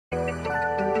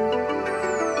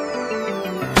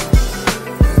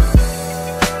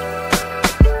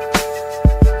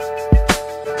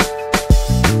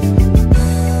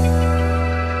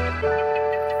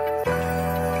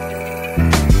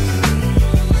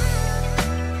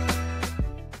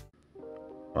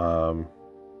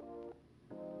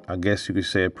I guess you could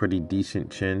say a pretty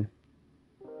decent chin,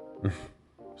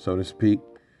 so to speak.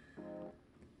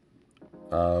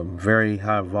 Very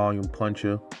high volume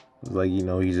puncher. Like,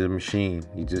 he's a machine.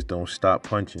 He just don't stop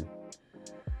punching.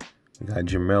 We got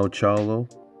Jermell Charlo,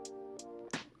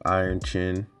 iron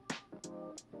chin,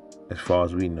 as far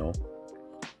as we know.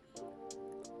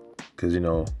 Because,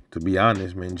 to be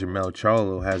honest, man, Jermell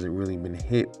Charlo hasn't really been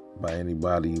hit by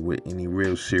anybody with any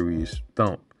real serious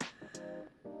thump.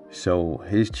 So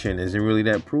his chin isn't really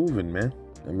that proven, man.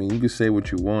 I mean, you can say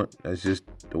what you want. That's just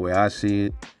the way I see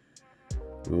it.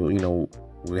 Well,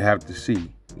 we have to see.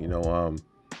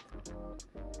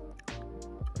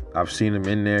 I've seen him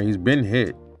in there. He's been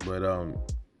hit, but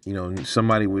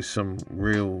somebody with some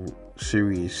real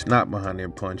serious snot behind their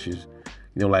punches,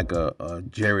 like a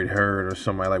Jared Hurd or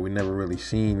somebody, like we never really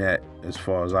seen that as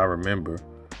far as I remember.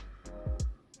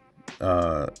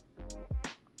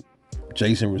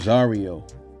 Jason Rosario,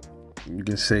 you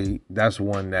can say that's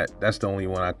the only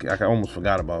one I almost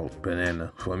forgot about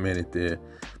Banana for a minute there.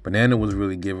 Banana was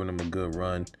really giving him a good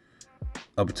run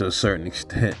up to a certain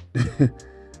extent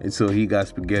until he got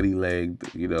spaghetti legged.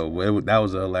 That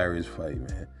was a hilarious fight,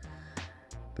 man.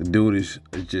 The dude is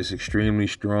just extremely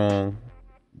strong,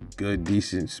 good,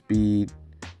 decent speed,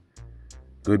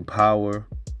 good power,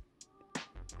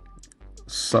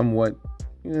 somewhat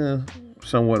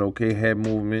okay head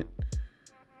movement,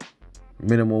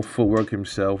 minimal footwork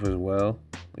himself as well.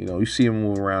 You see him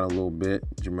move around a little bit.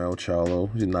 Jermell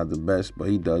Charlo, he's not the best, but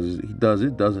he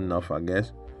does enough, I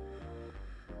guess.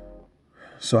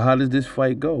 So how does this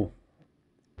fight go?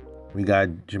 We got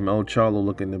Jermell Charlo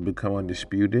looking to become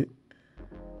undisputed.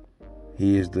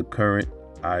 He is the current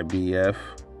IBF,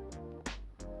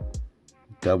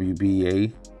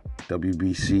 WBA,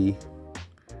 WBC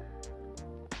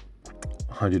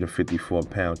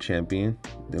 154-pound champion.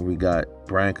 Then we got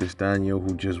Brian Castano,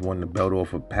 who just won the belt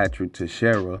off of Patrick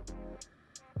Teixeira,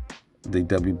 the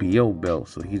WBO belt.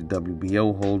 So he's the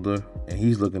WBO holder, and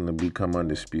he's looking to become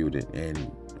undisputed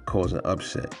and cause an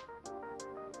upset.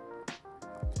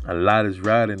 A lot is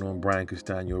riding on Brian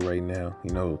Castano right now.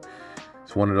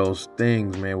 It's one of those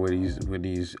things, man, where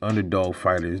these underdog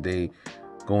fighters, they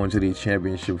go into these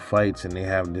championship fights and they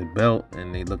have the belt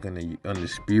and they looking to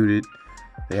undisputed.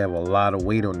 They have a lot of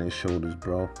weight on their shoulders,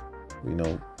 bro.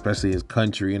 Especially his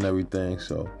country and everything.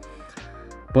 So,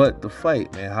 but the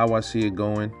fight, man, how I see it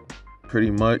going,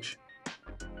 pretty much,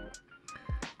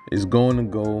 is going to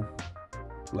go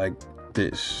like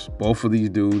this. Both of these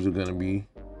dudes are going to be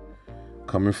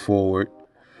coming forward.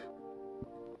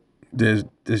 That's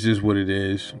just what it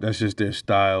is. That's just their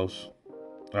styles.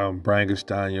 Brian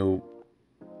Castano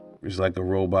is like a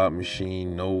robot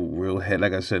machine. No real head,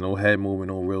 like I said, no head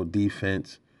movement, no real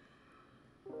defense.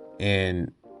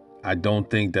 And I don't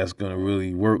think that's going to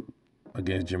really work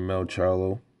against Jermell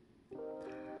Charlo.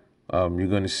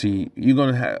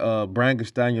 Brian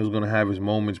Castano is going to have his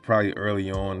moments probably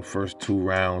early on, first 2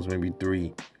 rounds, maybe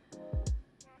 3.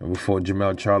 And before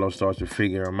Jermell Charlo starts to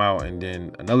figure him out. And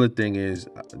then another thing is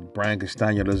Brian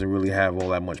Castano doesn't really have all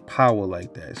that much power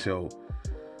like that. So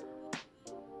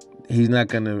he's not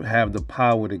going to have the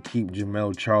power to keep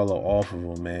Jermell Charlo off of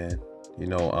him, man.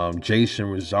 Jason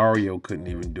Rosario couldn't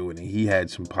even do it, and he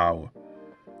had some power.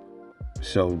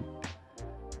 So,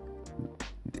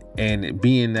 and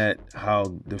being that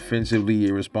how defensively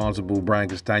irresponsible Brian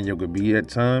Castano could be at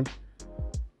times,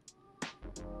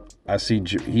 I see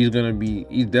he's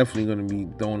definitely gonna be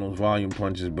throwing those volume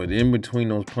punches. But in between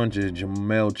those punches,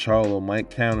 Jermell Charlo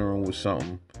might counter him with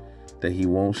something that he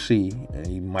won't see, and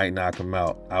he might knock him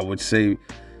out. I would say,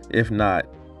 if not,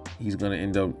 he's gonna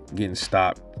end up getting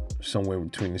stopped somewhere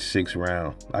between the 6th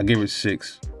round. I'll give it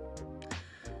 6.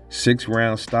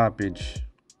 6-round stoppage.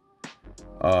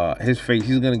 His face,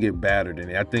 he's gonna get battered in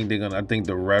it. I think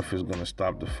the ref is gonna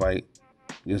stop the fight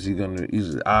because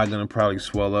his eye gonna probably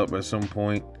swell up at some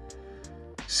point,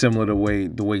 similar to the way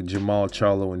Jermall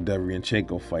Charlo and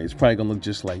Derevyanchenko fight. It's probably gonna look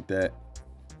just like that,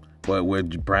 but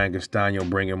with Brian Castano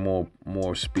bringing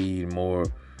more speed, more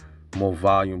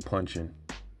volume punching.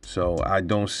 So I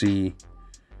don't see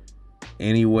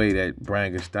any way that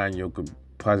Brian Castano could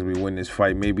possibly win this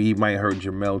fight. Maybe he might hurt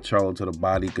Jermell Charlo to the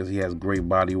body because he has great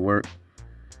body work.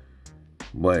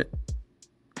 But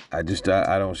I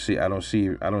don't see it,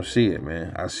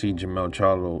 man. I see Jermell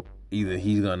Charlo, either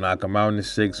he's gonna knock him out in the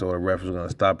 6th or the ref is gonna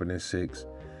stop it in the 6th.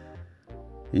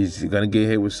 He's gonna get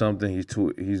hit with something. He's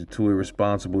too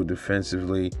irresponsible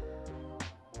defensively.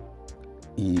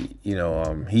 He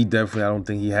definitely, I don't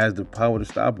think he has the power to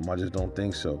stop him. I just don't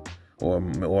think so. Or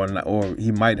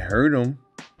he might hurt him,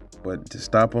 but to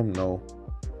stop him, no.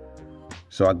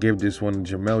 So I give this one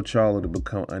to Jermell Charlo to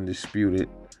become undisputed.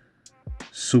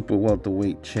 super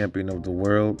welterweight champion of the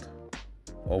world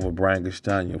over Brian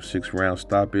Castano, 6-round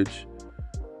stoppage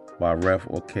by ref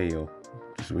or KO.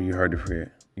 This is where you heard it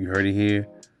here. You heard it here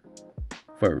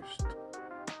first.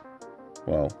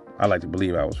 Well, I like to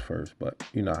believe I was first, but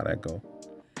you know how that go.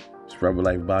 It's Rebel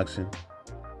Life Boxing.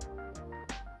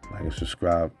 Like and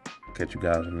subscribe. Catch you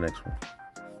guys in the next one.